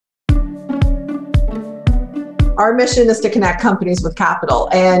Our mission is to connect companies with capital.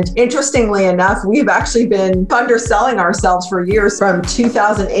 And interestingly enough, we've actually been underselling ourselves for years. From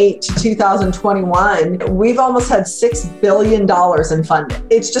 2008 to 2021, we've almost had $6 billion in funding.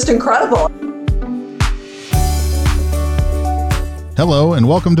 It's just incredible. Hello and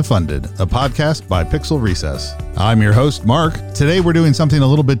welcome to Funded, a podcast by Pixel Recess. I'm your host, Mark. Today we're doing something a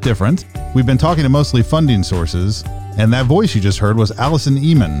little bit different. We've been talking to mostly funding sources, and that voice you just heard was Allison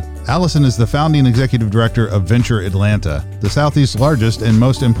Ehman. Allison is the founding executive director of Venture Atlanta, the Southeast's largest and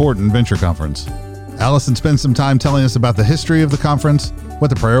most important venture conference. Allison spends some time telling us about the history of the conference, what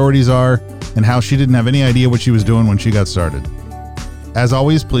the priorities are, and how she didn't have any idea what she was doing when she got started. As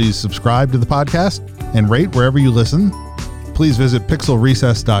always, please subscribe to the podcast and rate wherever you listen. Please visit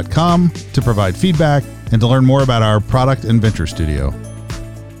pixelrecess.com to provide feedback and to learn more about our product and venture studio.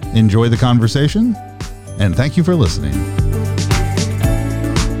 Enjoy the conversation, and thank you for listening.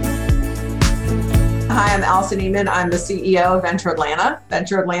 Hi, I'm Allison Ehman. I'm the CEO of Venture Atlanta.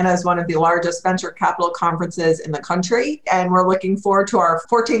 Venture Atlanta is one of the largest venture capital conferences in the country, and we're looking forward to our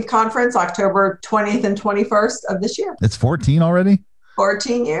 14th conference, October 20th and 21st of this year. It's 14 already?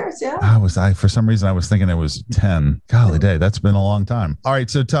 14 years, yeah. For some reason, I was thinking it was 10. Golly day, that's been a long time. All right,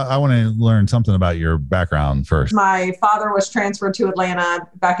 so I want to learn something about your background first. My father was transferred to Atlanta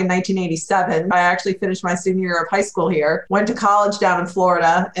back in 1987. I actually finished my senior year of high school here, went to college down in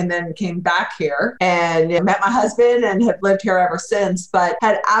Florida, and then came back here and met my husband and have lived here ever since, but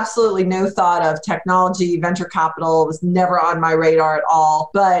had absolutely no thought of technology, venture capital. It was never on my radar at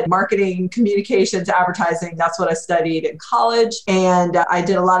all. But marketing, communications, advertising, that's what I studied in college. And I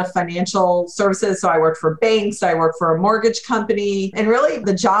did a lot of financial services. So I worked for banks, I worked for a mortgage company. And really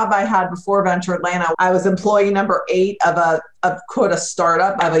the job I had before Venture Atlanta, I was employee number 8 of a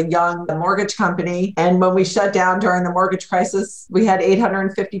startup of a young mortgage company. And when we shut down during the mortgage crisis, we had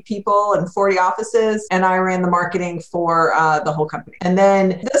 850 people and 40 offices. And I ran the marketing for the whole company. And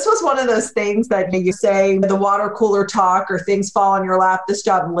then this was one of those things that you say the water cooler talk or things fall on your lap. This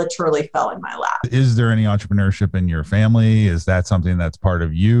job literally fell in my lap. Is there any entrepreneurship in your family? Is that something that's part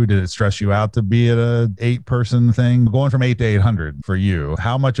of you? Did it stress you out to be at a 8-person thing? Going from 8 to 800 for you,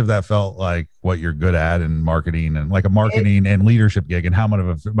 how much of that felt like what you're good at in marketing and like a marketing and leadership gig, and how much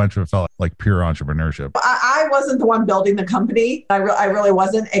of it felt like pure entrepreneurship? I wasn't the one building the company. I really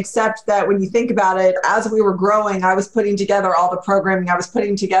wasn't, except that when you think about it, as we were growing, I was putting together all the programming. I was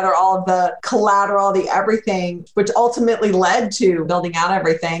putting together all of the collateral, the everything, which ultimately led to building out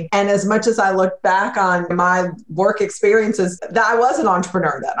everything. And as much as I look back on my work experiences, that I was an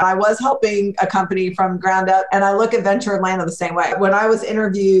entrepreneur then. I was helping a company from ground up. And I look at Venture Atlanta the same way. When I was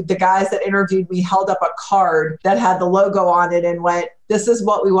interviewed, the guys that interviewed me held up a card that had the logo on it and went, "This is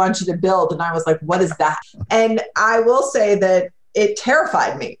what we want you to build." And I was like, "What is that?" And I will say that it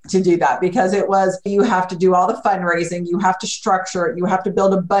terrified me to do that, because it was, you have to do all the fundraising, you have to structure it, you have to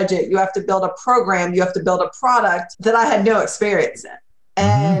build a budget, you have to build a program, you have to build a product that I had no experience in.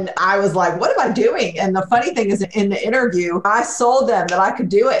 And I was like, what am I doing? And the funny thing is, in the interview, I sold them that I could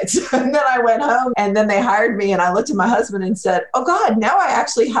do it. And then I went home and then they hired me, and I looked at my husband and said, oh God, now I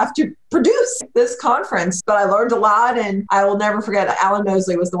actually have to produce this conference. But I learned a lot, and I will never forget, Alan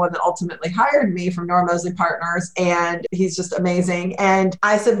Mosley was the one that ultimately hired me from Norm Mosley Partners. And he's just amazing. And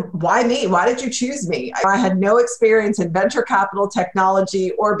I said, why me? Why did you choose me? I had no experience in venture capital,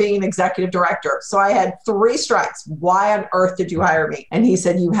 technology, or being an executive director. So I had 3 strikes. Why on earth did you hire me? And he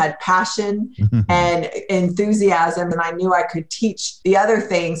said, you had passion and enthusiasm. And I knew I could teach the other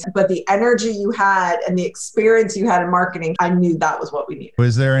things, but the energy you had and the experience you had in marketing, I knew that was what we needed.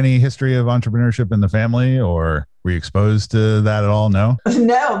 Was there any history of entrepreneurship in the family, or were you exposed to that at all? No?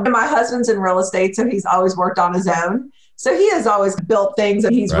 No. My husband's in real estate, so he's always worked on his own. So he has always built things,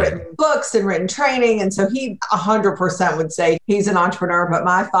 and he's written books and written training. And so he 100% would say he's an entrepreneur. But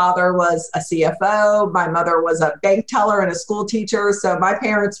my father was a CFO. My mother was a bank teller and a school teacher. So my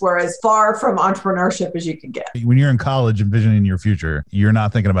parents were as far from entrepreneurship as you could get. When you're in college envisioning your future, you're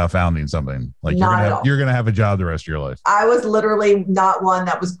not thinking about founding something. Like you're going to have a job the rest of your life. I was literally not one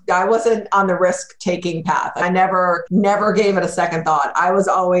I wasn't on the risk-taking path. I never gave it a second thought. I was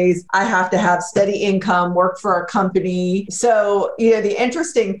always, I have to have steady income, work for a company. So, the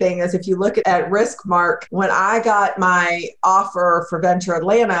interesting thing is, if you look at risk, Mark, when I got my offer for Venture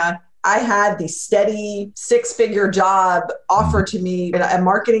Atlanta, I had the steady 6-figure job offered to me in a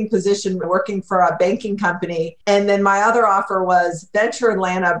marketing position working for a banking company. And then my other offer was Venture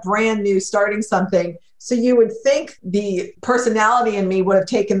Atlanta, brand new, starting something. So you would think the personality in me would have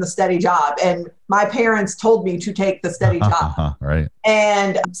taken the steady job. And my parents told me to take the steady job. Right.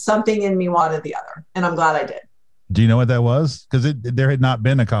 And something in me wanted the other. And I'm glad I did. Do you know what that was? Because there had not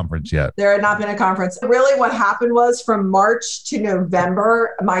been a conference yet. There had not been a conference. Really what happened was from March to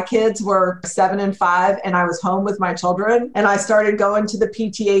November, my kids were 7 and 5 and I was home with my children. And I started going to the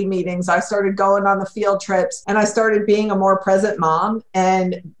PTA meetings. I started going on the field trips and I started being a more present mom.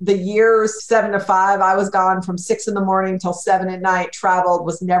 And the years 7 to 5, I was gone from 6 in the morning till 7 at night, traveled,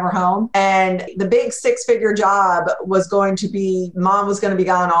 was never home. And the big 6-figure job was going to be, mom was going to be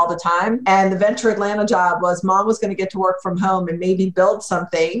gone all the time. And the Venture Atlanta job was mom was going to get to work from home and maybe build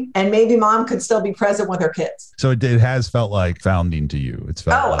something. And maybe mom could still be present with her kids. So it has felt like founding to you. It's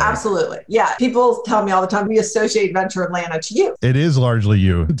felt like... absolutely. Yeah. People tell me all the time, we associate Venture Atlanta to you. It is largely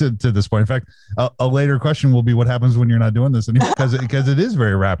you to this point. In fact, a later question will be what happens when you're not doing this anymore, because it is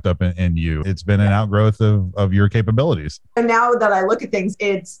very wrapped up in you. It's been an outgrowth of your capabilities. And now that I look at things,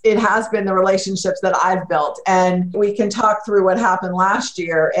 it has been the relationships that I've built. And we can talk through what happened last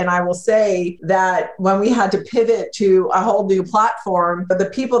year. And I will say that when we had to pivot to a whole new platform, the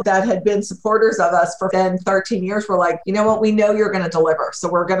people that had been supporters of us for 10, 13 years were like, you know what, we know you're going to deliver. So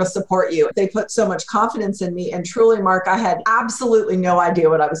we're going to support you. They put so much confidence in me. And truly, Mark, I had absolutely no idea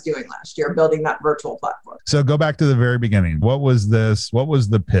what I was doing last year, building that virtual platform. So go back to the very beginning. What was this? What was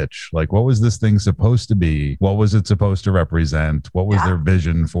the pitch? Like, what was this thing supposed to be? What was it supposed to represent? What was their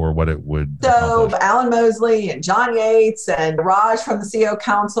vision for what it would accomplish? Alan Mosley and John Yates and Raj from the CEO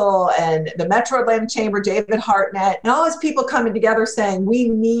Council and the Metro Atlanta Chamber, David Hartnett, and all those people coming together saying, we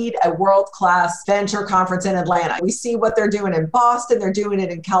need a world-class venture conference in Atlanta. We see what they're doing in Boston. They're doing it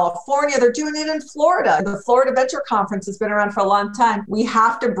in California. They're doing it in Florida. The Florida Venture Conference has been around for a long time. We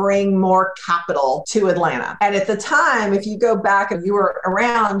have to bring more capital to Atlanta. And at the time, if you go back and you were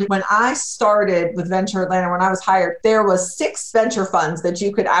around, when I started with Venture Atlanta, when I was hired, there was 6 venture funds that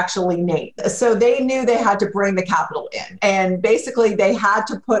you could actually name. So they knew they had to bring the capital in. And basically they had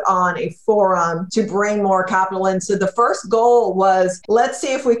to put on a forum to bring more capital in. So the first goal was, let's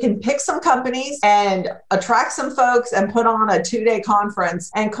see if we can pick some companies and attract some folks and put on a 2-day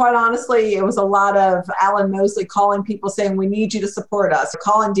conference. And quite honestly, it was a lot of Alan Mosley calling people saying, we need you to support us,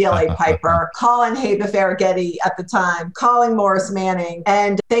 calling DLA Piper, calling Heba Faraghetti at the time, calling Morris Manning.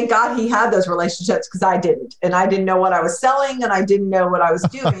 And thank God he had those relationships because I didn't. And I didn't know what I was selling and I didn't know what I was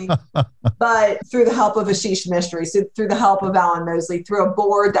doing. But through the help of Ashish Mistry, so through the help of Alan Mosley, through a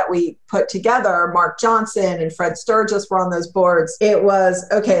board that we put together, Mark Johnson and Fred Sturgis were on those boards. It was,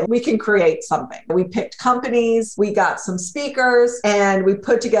 okay, we can create something. We picked companies, we got some speakers, and we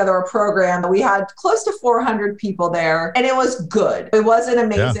put together a program. We had close to 400 people there, and it was good. It wasn't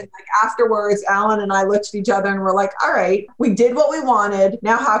amazing. Yeah. Like afterwards, Alan and I looked at each other and were like, all right, we did what we wanted.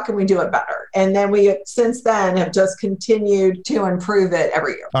 Now how can we do it better? And then we, since then, have just continued to improve it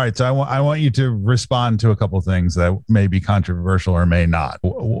every year. All right. So I want you to respond to a couple of things that may be controversial or may not.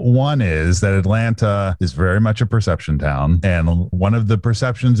 One is that Atlanta is very much a perception town. And one of the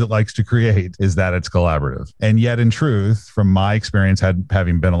perceptions it likes to create is that it's collaborative. And yet in truth, from my experience,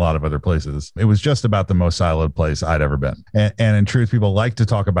 having been a lot of other places, it was just about the most siloed place I'd ever been. And in truth, people like to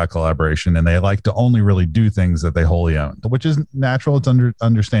talk about collaboration and they like to only really do things that they wholly own, which is natural. It's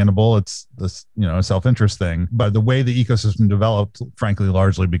understandable. It's this, a self-interest thing. But the way the ecosystem developed, frankly,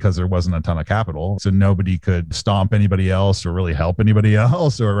 largely because there wasn't a ton of capital. So nobody could stomp anybody else or really help anybody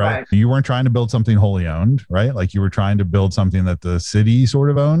else, right? You weren't trying to build something wholly owned, right? Like you were trying to build something that the city sort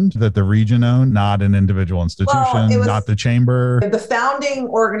of owned, that the region owned, not an individual institution, not the chamber. The founding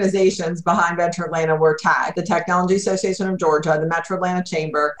organizations behind Venture Atlanta were TAG, the Technology Association of Georgia, the Metro Atlanta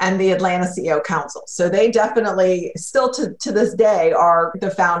Chamber, and the Atlanta CEO Council. So they definitely still to this day are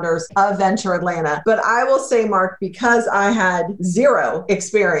the founders of Venture Atlanta. But I will say, Mark, because I had zero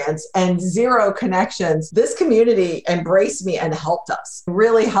experience and zero connections, this community embraced me and helped us,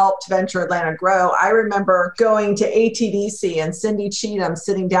 really helped Venture Atlanta grow. I remember going to ATDC and Cindy Cheatham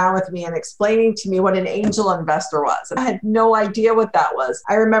sitting down with me and explaining to me what an angel investor was. And I had no idea what that was.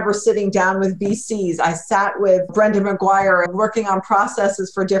 I remember sitting down with VCs. I sat with Brendan McGuire and working on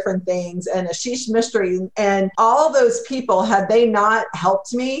processes for different things and Ashish Mistry. And all those people, had they not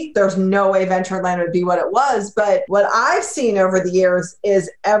helped me, there's no way Venture Atlanta would be what it was. But what I've seen over the years is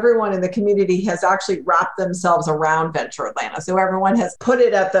everyone in the community has actually wrapped themselves around Venture Atlanta. So everyone has put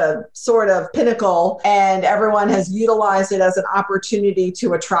it at the sort of pinnacle and everyone has utilized it as an opportunity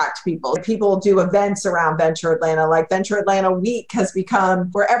to attract people. People do events around Venture Atlanta, like Venture Atlanta Week has become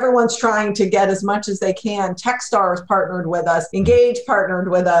where everyone's trying to get as much as they can. Techstars partnered with us, Engage partnered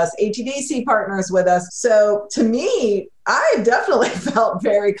with us, ATDC partners with us. So to me, I definitely felt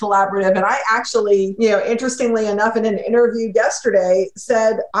very collaborative. And I actually, interestingly enough, in an interview yesterday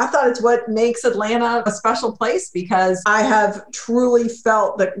said, I thought it's what makes Atlanta a special place because I have truly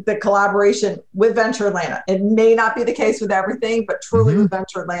felt the collaboration with Venture Atlanta. It may not be the case with everything, but truly with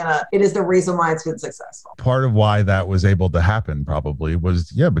Venture Atlanta, it is the reason why it's been successful. Part of why that was able to happen probably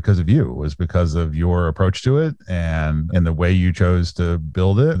was, because of you, was because of your approach to it and the way you chose to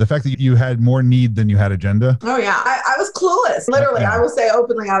build it. The fact that you had more need than you had agenda. Oh, yeah. I was clueless. Literally, I will say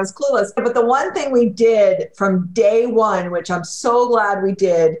openly, I was clueless. But the one thing we did from day one, which I'm so glad we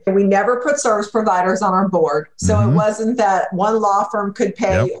did, we never put service providers on our board. So it wasn't that one law firm could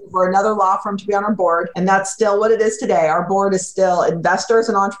pay for another law firm to be on our board. And that's still what it is today. Our board is still investors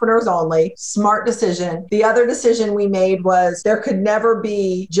and entrepreneurs only. Smart decision. The other decision we made was there could never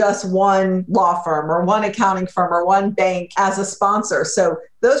be just one law firm or one accounting firm or one bank as a sponsor. So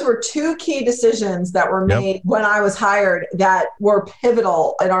those were two key decisions that were made when I was hired that were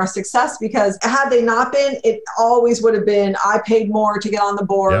pivotal in our success, because had they not been, it always would have been, I paid more to get on the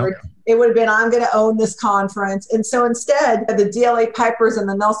board. It would have been, I'm going to own this conference. And so instead, the DLA Pipers and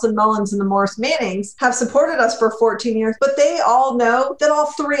the Nelson Mullins and the Morris Mannings have supported us for 14 years, but they all know that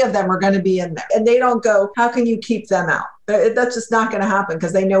all three of them are going to be in there. And they don't go, how can you keep them out? That's just not going to happen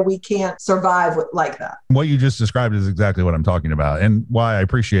because they know we can't survive like that. What you just described is exactly what I'm talking about and why I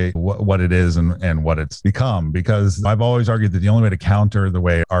appreciate what it is and what it's become, because I've always argued that the only way to counter the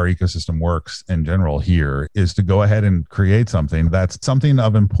way our ecosystem works in general here is to go ahead and create something that's something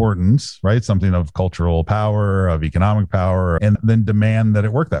of importance, right? Something of cultural power, of economic power, and then demand that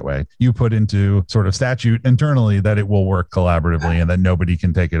it work that way. You put into sort of statute internally that it will work collaboratively and that nobody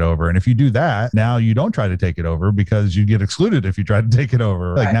can take it over. And if you do that, now you don't try to take it over because you get excluded if you try to take it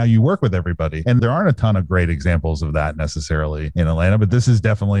over. Like now you work with everybody. And there aren't a ton of great examples of that necessarily in Atlanta, but this is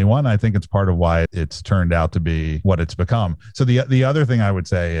definitely one. I think it's part of why it's turned out to be what it's become. So the other thing I would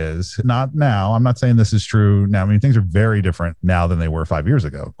say is not now, I'm not saying this is true now. I mean, things are very different now than they were 5 years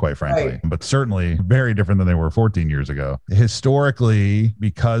ago, quite frankly, but certainly very different than they were 14 years ago. Historically,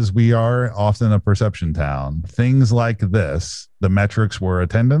 because we are often a perception town, things like this, the metrics were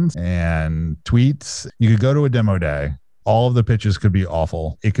attendance and tweets. You could go to a demo day. All of the pitches could be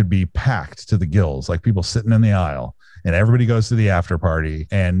awful. It could be packed to the gills, like people sitting in the aisle. And everybody goes to the after party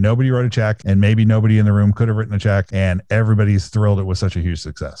and nobody wrote a check and maybe nobody in the room could have written a check and everybody's thrilled it was such a huge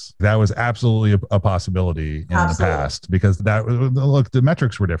success. That was absolutely a possibility in the past because the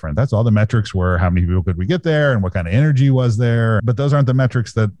metrics were different. That's all the metrics were. How many people could we get there and what kind of energy was there? But those aren't the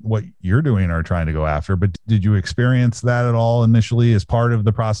metrics that what you're doing are trying to go after. But did you experience that at all initially? As part of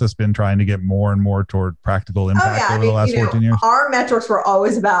the process been trying to get more and more toward practical impact over the last 14 years? Our metrics were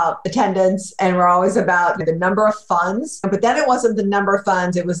always about attendance and we're always about the number of funds. But then it wasn't the number of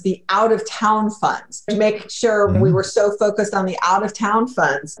funds, it was the out-of-town funds. To make sure we were so focused on the out-of-town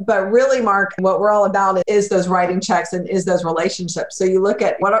funds. But really, Mark, what we're all about is those writing checks and is those relationships. So you look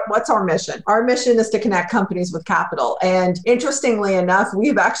at what's our mission? Our mission is to connect companies with capital. And interestingly enough,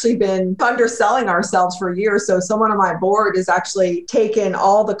 we've actually been underselling ourselves for years. So someone on my board has actually taken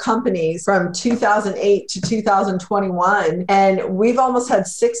all the companies from 2008 to 2021, and we've almost had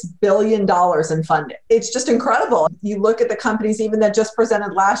 $6 billion in funding. It's just incredible. You look at the companies even that just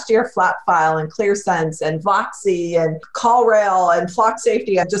presented last year, Flatfile and ClearSense and Voxy and CallRail and Flock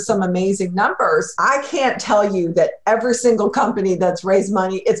Safety, and just some amazing numbers. I can't tell you that every single company that's raised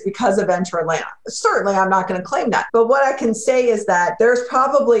money, it's because of Venture Atlanta. Certainly, I'm not going to claim that. But what I can say is that there's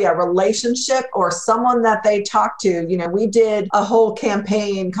probably a relationship or someone that they talk to. We did a whole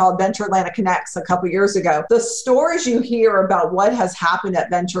campaign called Venture Atlanta Connects a couple years ago. The stories you hear about what has happened at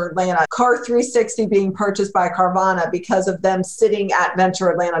Venture Atlanta, Car360 being purchased by Carvana because of them sitting at Venture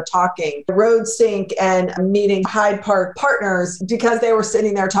Atlanta talking, RoadSync and meeting Hyde Park Partners because they were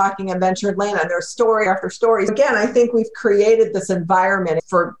sitting there talking at Venture Atlanta. There's story after story. Again, I think we've created this environment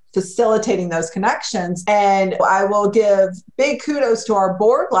for facilitating those connections. And I will give big kudos to our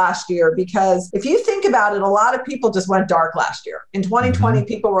board last year, because if you think about it, a lot of people just went dark last year. In 2020,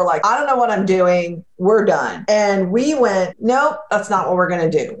 people were like, I don't know what I'm doing. We're done. And we went, nope, that's not what we're going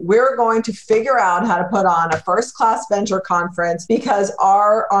to do. We're going to figure out how to put on a first-class venture conference because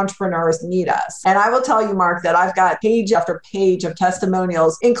our entrepreneurs need us. And I will tell you, Mark, that I've got page after page of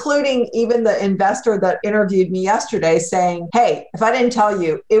testimonials, including even the investor that interviewed me yesterday saying, hey, if I didn't tell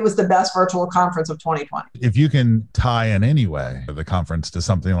you, it it was the best virtual conference of 2020. If you can tie in any way the conference to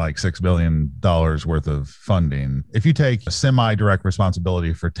something like $6 billion worth of funding, if you take a semi-direct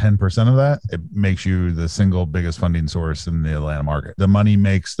responsibility for 10% of that, it makes you the single biggest funding source in the Atlanta market. The money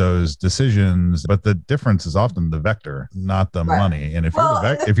makes those decisions, but the difference is often the vector, not the money. And if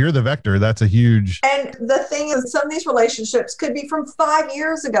you're the vector, that's a huge. And the thing is, some of these relationships could be from 5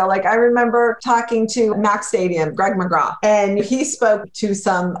 years ago. Like I remember talking to Max Stadium, Greg McGraw, and he spoke to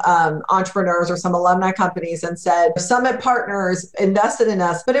some entrepreneurs or some alumni companies and said, Summit Partners invested in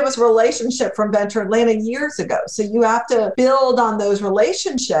us, but it was relationship from Venture Atlanta years ago. So you have to build on those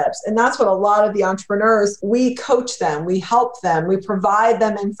relationships. And that's what a lot of the entrepreneurs, we coach them, we help them, we provide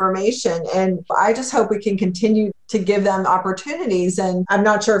them information. And I just hope we can continue to give them opportunities. And I'm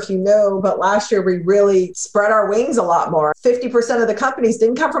not sure if you know, but last year we really spread our wings a lot more. 50% of the companies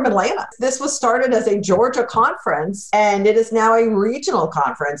didn't come from Atlanta. This was started as a Georgia conference, and it is now a regional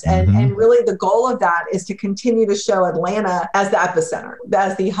conference. And really the goal of that is to continue to show Atlanta as the epicenter,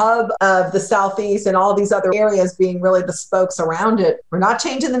 as the hub of the Southeast and all these other areas being really the spokes around it. We're not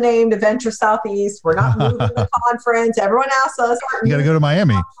changing the name to Venture Southeast. We're not moving the conference. Everyone asks us. You got to go to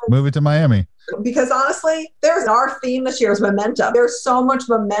Miami. Move it to Miami. Because honestly, our theme this year is momentum. There's so much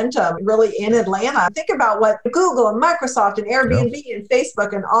momentum really in Atlanta. Think about what Google and Microsoft and Airbnb and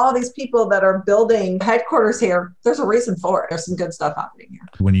Facebook and all these people that are building headquarters here. There's a reason for it. There's some good stuff happening here.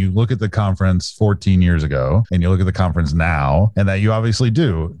 When you look at the conference 14 years ago and you look at the conference now, and that you obviously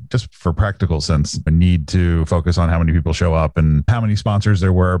do, just for practical sense, need to focus on how many people show up and how many sponsors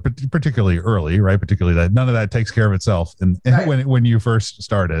there were, particularly early, right? Particularly that none of that takes care of itself when you first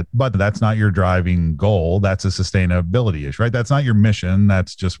started. But that's not your driving goal. That's a sustainability issue, right? That's not your mission.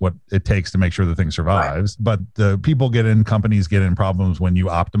 That's just what it takes to make sure the thing survives. Right. But the companies get in problems when you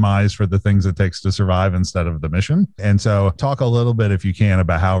optimize for the things it takes to survive instead of the mission. And so talk a little bit, if you can,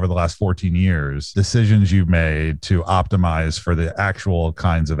 about how over the last 14 years, decisions you've made to optimize for the actual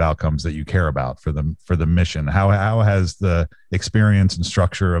kinds of outcomes that you care about for the mission. How has the experience and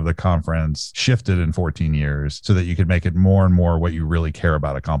structure of the conference shifted in 14 years so that you can make it more and more what you really care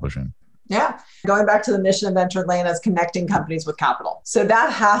about accomplishing? Yeah. Going back to the mission of Venture Atlanta is connecting companies with capital. So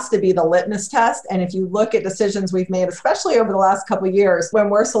that has to be the litmus test. And if you look at decisions we've made, especially over the last couple of years, when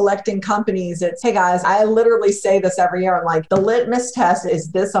we're selecting companies, it's, hey guys, I literally say this every year. I'm like, the litmus test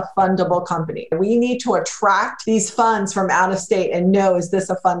is this a fundable company? We need to attract these funds from out of state and know, is this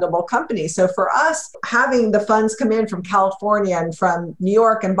a fundable company? So for us, having the funds come in from California and from New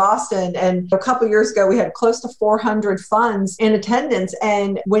York and Boston, and a couple of years ago, we had close to 400 funds in attendance.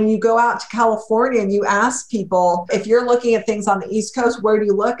 And when you go out to California and you ask people, if you're looking at things on the East Coast, where do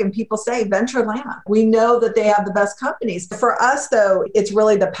you look? And people say Venture Atlanta. We know that they have the best companies. For us, though, it's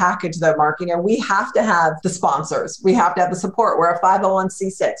really the package, though, Mark. We have to have the sponsors. We have to have the support. We're a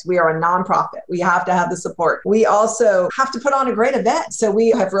 501c6. We are a nonprofit. We have to have the support. We also have to put on a great event. So we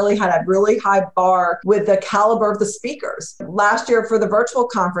have really had a really high bar with the caliber of the speakers. Last year for the virtual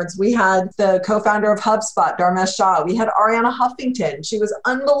conference, we had the co-founder of HubSpot, Dharmesh Shah. We had Arianna Huffington. She was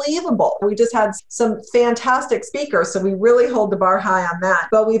unbelievable. We just had some fantastic speakers. So we really hold the bar high on that.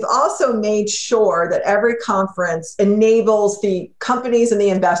 But we've also made sure that every conference enables the companies and the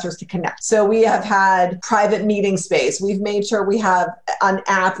investors to connect. So we have had private meeting space. We've made sure we have an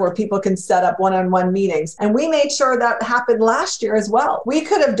app where people can set up one-on-one meetings. And we made sure that happened last year as well. We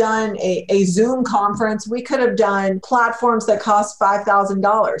could have done a Zoom conference. We could have done platforms that cost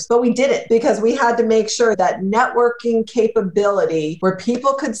 $5,000, but we didn't, because we had to make sure that networking capability where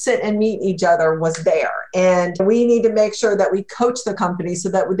people could sit and meet each other was there. And we need to make sure that we coach the company so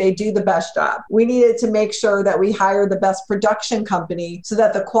that they do the best job. We needed to make sure that we hire the best production company so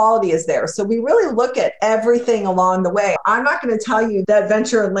that the quality is there. So we really look at everything along the way. I'm not going to tell you that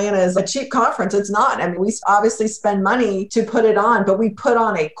Venture Atlanta is a cheap conference. It's not. I mean, we obviously spend money to put it on, but we put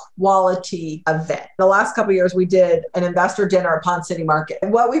on a quality event. The last couple of years, we did an investor dinner at Ponce City Market.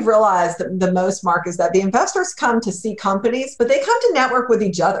 And what we've realized the most, Mark, is that the investors come to see companies, but they come to network with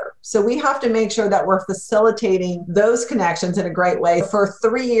each other. So we have to make sure that we're facilitating those connections in a great way. For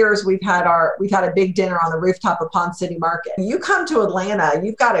 3 years, we've had a big dinner on the rooftop of Ponce City Market. You come to Atlanta,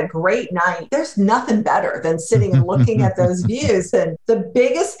 you've got a great night. There's nothing better than sitting and looking at those views. And the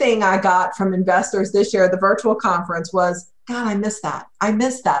biggest thing I got from investors this year at the virtual conference was, God, I miss that. I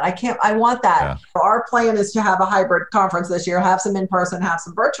want that. Yeah. Our plan is to have a hybrid conference this year, have some in person, have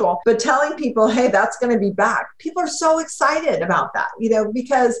some virtual, but telling people, hey, that's going to be back. People are so excited about that,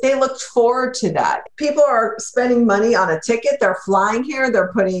 because they looked forward to that. People are spending money on a ticket. They're flying here.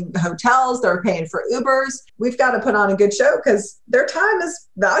 They're putting hotels. They're paying for Ubers. we've got to put on a good show because their time is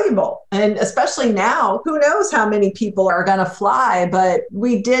valuable. And especially now, who knows how many people are going to fly, but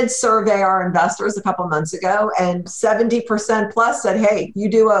we did survey our investors a couple months ago and 70% plus said, hey, you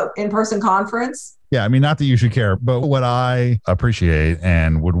do an in-person conference. Yeah, I mean, not that you should care, but what I appreciate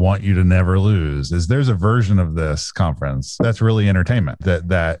and would want you to never lose is there's a version of this conference that's really entertainment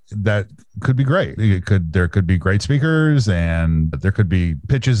that could be great. There could be great speakers and there could be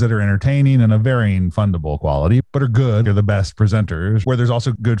pitches that are entertaining and a varying fundable quality, but are good. They're the best presenters where there's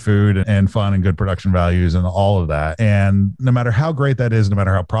also good food and fun and good production values and all of that. And no matter how great that is, no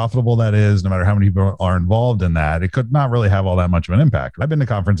matter how profitable that is, no matter how many people are involved in that, it could not really have all that much of an impact. I've been to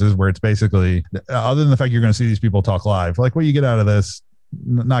conferences where it's basically, other than the fact you're going to see these people talk live, like what you get out of this,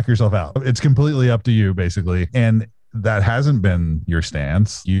 knock yourself out. It's completely up to you, basically. And that hasn't been your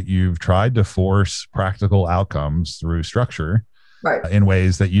stance. You've tried to force practical outcomes through structure, right, in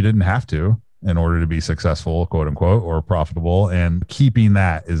ways that you didn't have to in order to be successful, quote unquote, or profitable. And keeping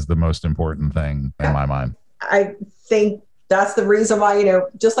that is the most important thing in my mind. I think that's the reason why,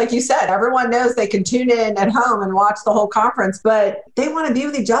 just like you said, everyone knows they can tune in at home and watch the whole conference, but they want to be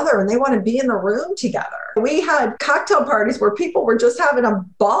with each other and they want to be in the room together. We had cocktail parties where people were just having a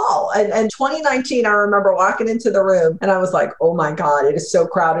ball. And 2019, I remember walking into the room and I was like, oh my God, it is so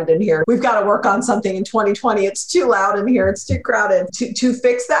crowded in here. We've got to work on something in 2020. It's too loud in here. It's too crowded. To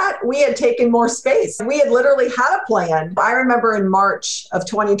fix that, we had taken more space. We had literally had a plan. I remember in March of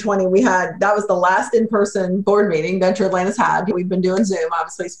 2020, that was the last in-person board meeting Venture Atlantis had. We've been doing Zoom,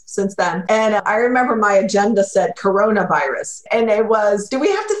 obviously, since then. And I remember my agenda said coronavirus. And it was, do we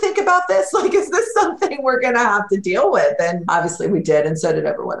have to think about this? Like, is this something we're going to have to deal with? And obviously we did. And so did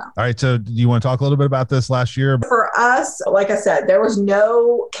everyone else. All right. So do you want to talk a little bit about this last year? For us, like I said, there was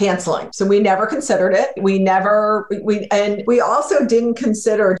no canceling. So we never considered it. And we also didn't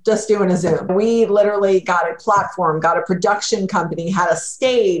consider just doing a Zoom. We literally got a platform, got a production company, had a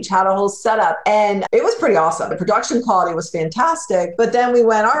stage, had a whole setup. And it was pretty awesome. The production quality was fantastic. But then we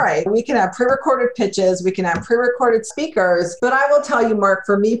went, all right, we can have pre-recorded pitches. We can have pre-recorded speakers. But I will tell you, Mark,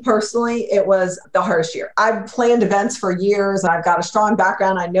 for me personally, it was the hardest year. I've planned events for years. I've got a strong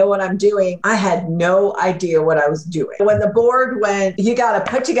background. I know what I'm doing. I had no idea what I was doing. When the board went, you got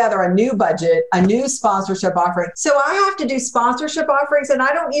to put together a new budget, a new sponsorship offering. So I have to do sponsorship offerings and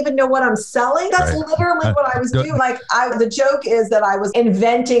I don't even know what I'm selling. That's literally what I was doing. The joke is that I was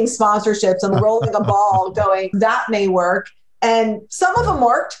inventing sponsorships and rolling a ball going, that may work. And some of them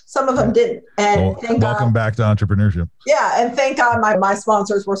worked, some of them didn't. And welcome back to entrepreneurship. Yeah. And thank God my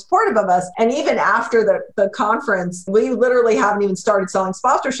sponsors were supportive of us. And even after the conference, we literally haven't even started selling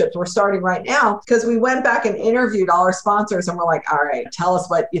sponsorships. We're starting right now because we went back and interviewed all our sponsors and we're like, all right, tell us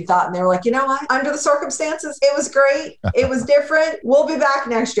what you thought. And they were like, you know what? Under the circumstances, it was great. It was different. We'll be back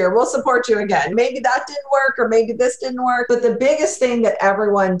next year. We'll support you again. Maybe that didn't work or maybe this didn't work. But the biggest thing that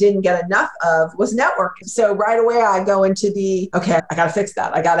everyone didn't get enough of was networking. So right away, I go into okay, I got to fix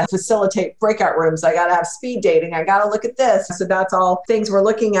that. I got to facilitate breakout rooms. I got to have speed dating. I got to look at this. So that's all things we're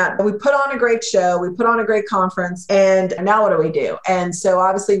looking at. We put on a great show. We put on a great conference. And now what do we do? And so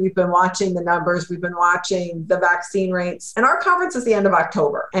obviously we've been watching the numbers. We've been watching the vaccine rates. And our conference is the end of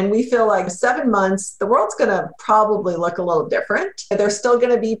October. And we feel like 7 months, the world's going to probably look a little different. There's still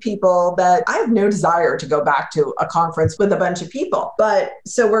going to be people that I have no desire to go back to a conference with a bunch of people. But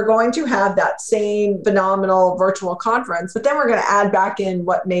so we're going to have that same phenomenal virtual conference, but then we're going to add back in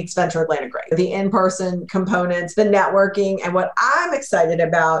what makes Venture Atlanta great. The in-person components, the networking. And what I'm excited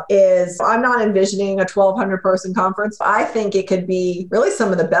about is I'm not envisioning a 1,200 person conference. I think it could be really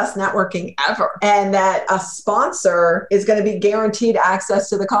some of the best networking ever. And that a sponsor is going to be guaranteed access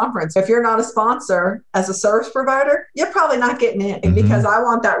to the conference. If you're not a sponsor as a service provider, you're probably not getting in because I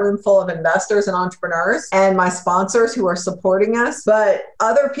want that room full of investors and entrepreneurs and my sponsors who are supporting us. But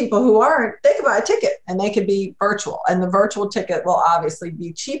other people who aren't, they could buy a ticket and they could be virtual. And the virtual ticket will obviously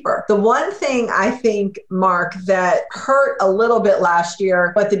be cheaper. The one thing I think, Mark, that hurt a little bit last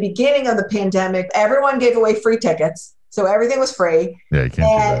year, but the beginning of the pandemic, everyone gave away free tickets. So everything was free. Yeah, you can't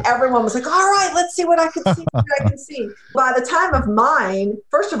and everyone was like, all right, let's see what I can see, By the time of mine,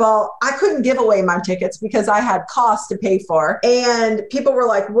 first of all, I couldn't give away my tickets because I had costs to pay for. And people were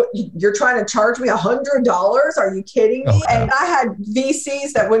like, what, you're trying to charge me $100? Are you kidding me? And I had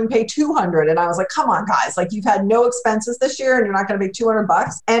VCs that wouldn't pay $200. And I was like, come on, guys, like you've had no expenses this year and you're not going to pay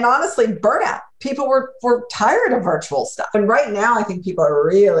 $200. And honestly, burnout. people were tired of virtual stuff. And right now, I think people are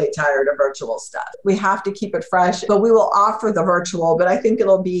really tired of virtual stuff. We have to keep it fresh, but we will offer the virtual, but I think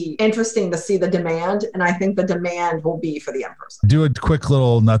it'll be interesting to see the demand. And I think the demand will be for the in-person. Do a quick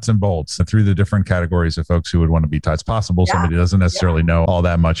little nuts and bolts through the different categories of folks who would want to be taught. It's possible somebody doesn't necessarily know all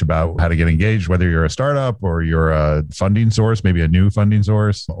that much about how to get engaged, whether you're a startup or you're a funding source, maybe a new funding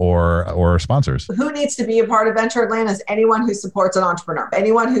source, or sponsors. Who needs to be a part of Venture Atlanta is anyone who supports an entrepreneur,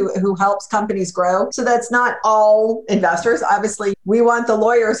 anyone who helps companies grow. So that's not all investors. Obviously, we want the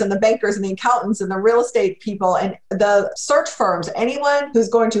lawyers and the bankers and the accountants and the real estate people and the search firms, anyone who's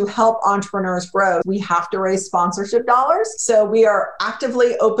going to help entrepreneurs grow. We have to raise sponsorship dollars. So we are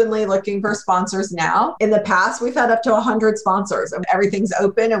actively, openly looking for sponsors now. In the past, we've had up to 100 sponsors and everything's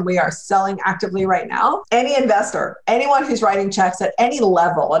open and we are selling actively right now. Any investor, anyone who's writing checks at any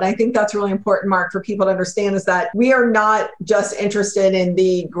level, and I think that's really important, Mark, for people to understand is that we are not just interested in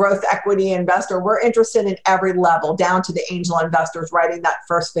the growth equity investor. We're interested in every level down to the angel investors writing that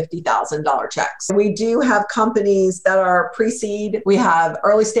first $50,000 checks. We do have companies that are pre-seed. We have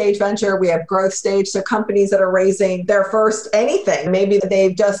early stage venture. We have growth stage. So companies that are raising their first anything. Maybe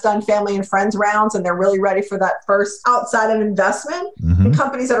they've just done family and friends rounds and they're really ready for that first outside of investment. And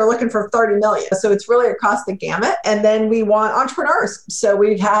companies that are looking for 30 million. So it's really across the gamut. And then we want entrepreneurs. So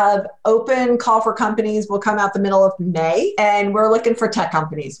we have open call for companies will come out the middle of May. And we're looking for tech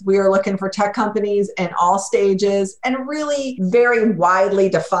companies. We are looking for tech companies in all stages and really very widely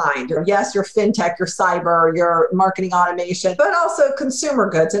defined. Yes, your fintech, your cyber, your marketing automation, but also consumer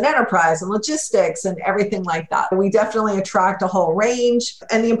goods and enterprise and logistics and everything like that. We definitely attract a whole range.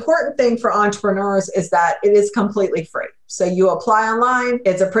 And the important thing for entrepreneurs is that it is completely free. So you apply online.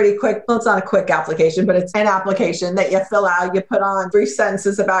 It's a pretty quick, well, it's not a quick application, but it's an application that you fill out. You put on brief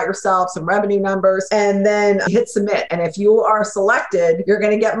sentences about yourself, some revenue numbers, and then you hit submit. And if you are selected, you're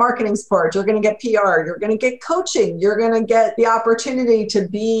going to get marketing support. You're going to get PR. You're going to get coaching. You're going to get the opportunity to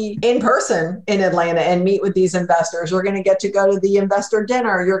be in person in Atlanta and meet with these investors. You're going to get to go to the investor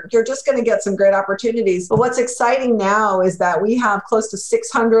dinner. You're just going to get some great opportunities. But what's exciting now is that we have close to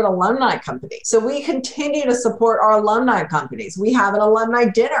 600 alumni companies. So we continue to support our alumni companies. We have an alumni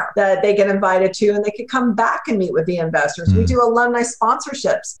dinner that they get invited to and they can come back and meet with the investors. We do alumni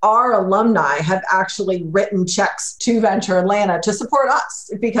sponsorships. Our alumni have actually written checks to Venture Atlanta to support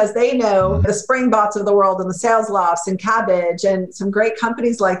us because they know the Springbots of the world and the Sales Lofts and Cabbage and some great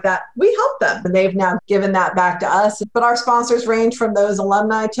companies like that. We help them and they've now given that back to us. But our sponsors range from those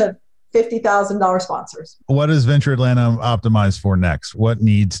alumni to $50,000 sponsors. What is Venture Atlanta optimized for next? What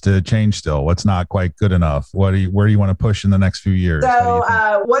needs to change still? What's not quite good enough? Where do you want to push in the next few years?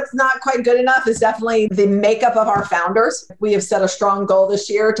 So what's not quite good enough is definitely the makeup of our founders. We have set a strong goal this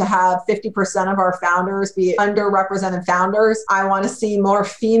year to have 50% of our founders be underrepresented founders. I want to see more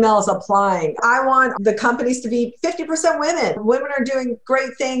females applying. I want the companies to be 50% women. Women are doing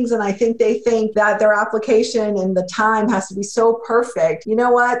great things. And I think they think that their application and the time has to be so perfect. You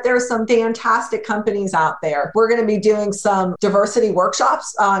know what? There's some fantastic companies out there. We're going to be doing some diversity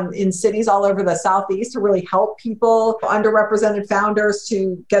workshops in cities all over the Southeast to really help people, underrepresented founders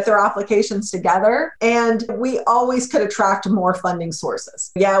to get their applications together. And we always could attract more funding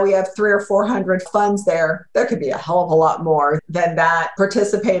sources. Yeah, we have 300 or 400 funds there. There could be a hell of a lot more than that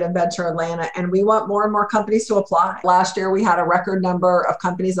participate in Venture Atlanta. And we want more and more companies to apply. Last year, we had a record number of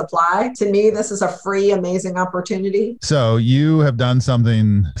companies apply. To me, this is a free, amazing opportunity. So you have done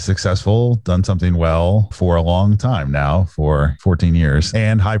something successful, done something well for a long time now, for 14 years,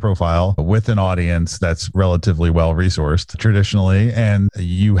 and high profile with an audience that's relatively well resourced traditionally. And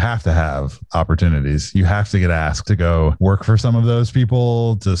you have to have opportunities. You have to get asked to go work for some of those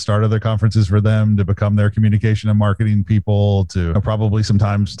people, to start other conferences for them, to become their communication and marketing people, to probably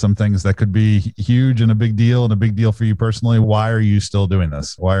sometimes some things that could be huge and a big deal for you personally. Why are you still doing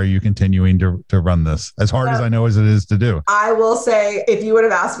this? Why are you continuing to run this as hard as I know as it is to do? I will say, if you would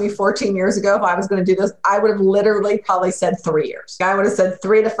have asked me 14 years ago if I was going to do this, I would have literally probably said 3 years. I would have said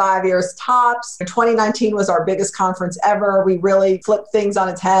 3 to 5 years tops. 2019 was our biggest conference ever. We really flipped things on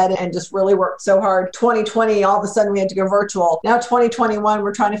its head and just really worked so hard. 2020, all of a sudden we had to go virtual. Now 2021,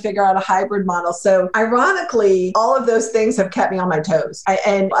 we're trying to figure out a hybrid model. So ironically, all of those things have kept me on my toes.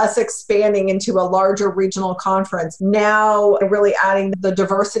 And us expanding into a larger regional conference, now really adding the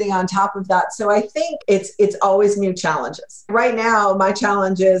diversity on top of that. So I think it's always new challenges. Right now, my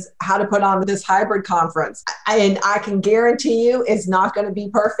challenge is how to put on this hybrid conference. And I can guarantee you it's not going to be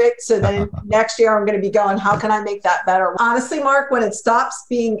perfect. So then next year I'm going to be going, how can I make that better? Honestly, Mark, when it stops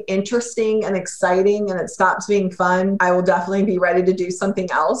being interesting and exciting and it stops being fun, I will definitely be ready to do something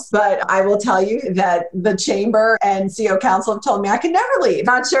else. But I will tell you that the chamber and CO Council council have told me I can never leave.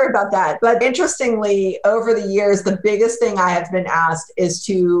 Not sure about that. But interestingly, over the years, the biggest thing I have been asked is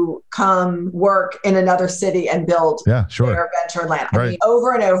to come work in another city and build their Venture Atlanta. Right. I mean,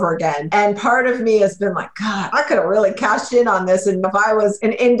 over and over again. And part of me has been like, God, I could have really cashed in on this. And if I was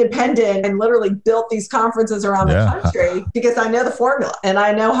an independent and literally built these conferences around the country, because I know the formula and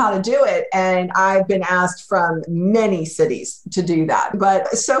I know how to do it. And I've been asked from many cities to do that. But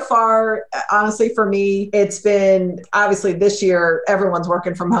so far, honestly, for me, it's been obviously this year, everyone's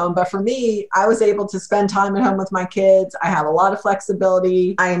working from home. But for me, I was able to spend time at home with my kids. I have a lot of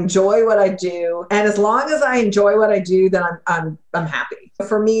flexibility. I enjoy what I do. And as long as I enjoy what I do, then I'm happy.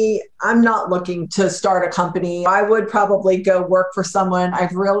 For me, I'm not looking to start a company. I would probably go work for someone.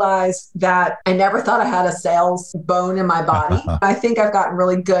 I've realized that I never thought I had a sales bone in my body. I think I've gotten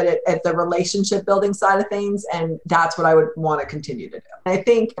really good at the relationship building side of things. And that's what I would want to continue to do. I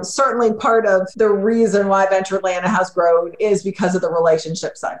think certainly part of the reason why Venture Atlanta has grown is because of the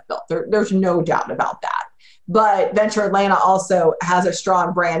relationships I've built. There's no doubt about that. But Venture Atlanta also has a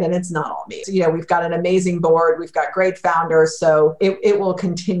strong brand, and it's not all me. So, we've got an amazing board. We've got great founders. So it will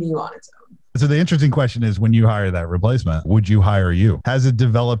continue on its own. So the interesting question is, when you hire that replacement, would you hire you? Has it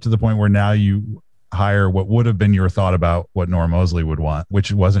developed to the point where now you hire what would have been your thought about what Nora Mosley would want,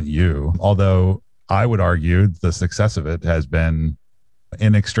 which wasn't you? Although I would argue the success of it has been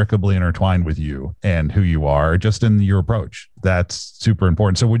inextricably intertwined with you and who you are, just in your approach. That's super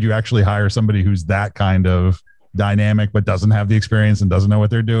important. So would you actually hire somebody who's that kind of dynamic, but doesn't have the experience and doesn't know what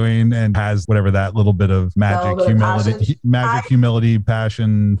they're doing and has whatever that little bit of humility,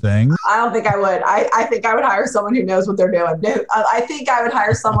 passion thing? I don't think I would. I think I would hire someone who knows what they're doing. I think I would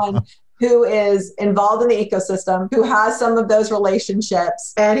hire someone who is involved in the ecosystem, who has some of those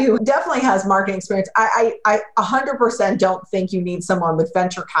relationships, and who definitely has marketing experience. I 100% don't think you need someone with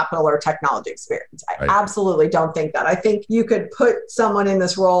venture capital or technology experience. I absolutely don't think that. I think you could put someone in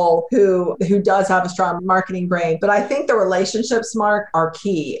this role who does have a strong marketing brain, but I think the relationships, Mark, are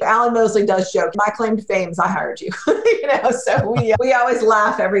key. Alan Mosley does joke, my claim to fame is I hired you. So we always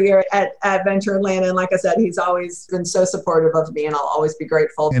laugh every year at Venture Atlanta. And like I said, he's always been so supportive of me, and I'll always be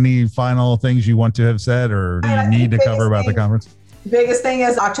grateful. Any final things you want to have said or you need to cover about the conference? Biggest thing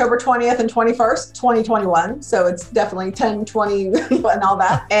is October 20th and 21st, 2021. So it's definitely 10, 20 and all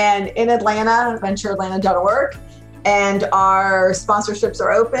that. And in Atlanta, ventureatlanta.org. And our sponsorships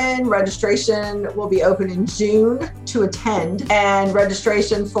are open. Registration will be open in June to attend. And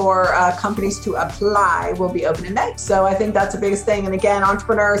registration for companies to apply will be open in May. So I think that's the biggest thing. And again,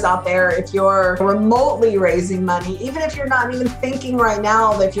 entrepreneurs out there, if you're remotely raising money, even if you're not even thinking right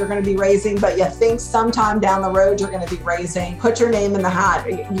now that you're going to be raising, but you think sometime down the road you're going to be raising, put your name in the hat.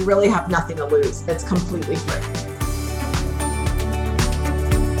 You really have nothing to lose. It's completely free.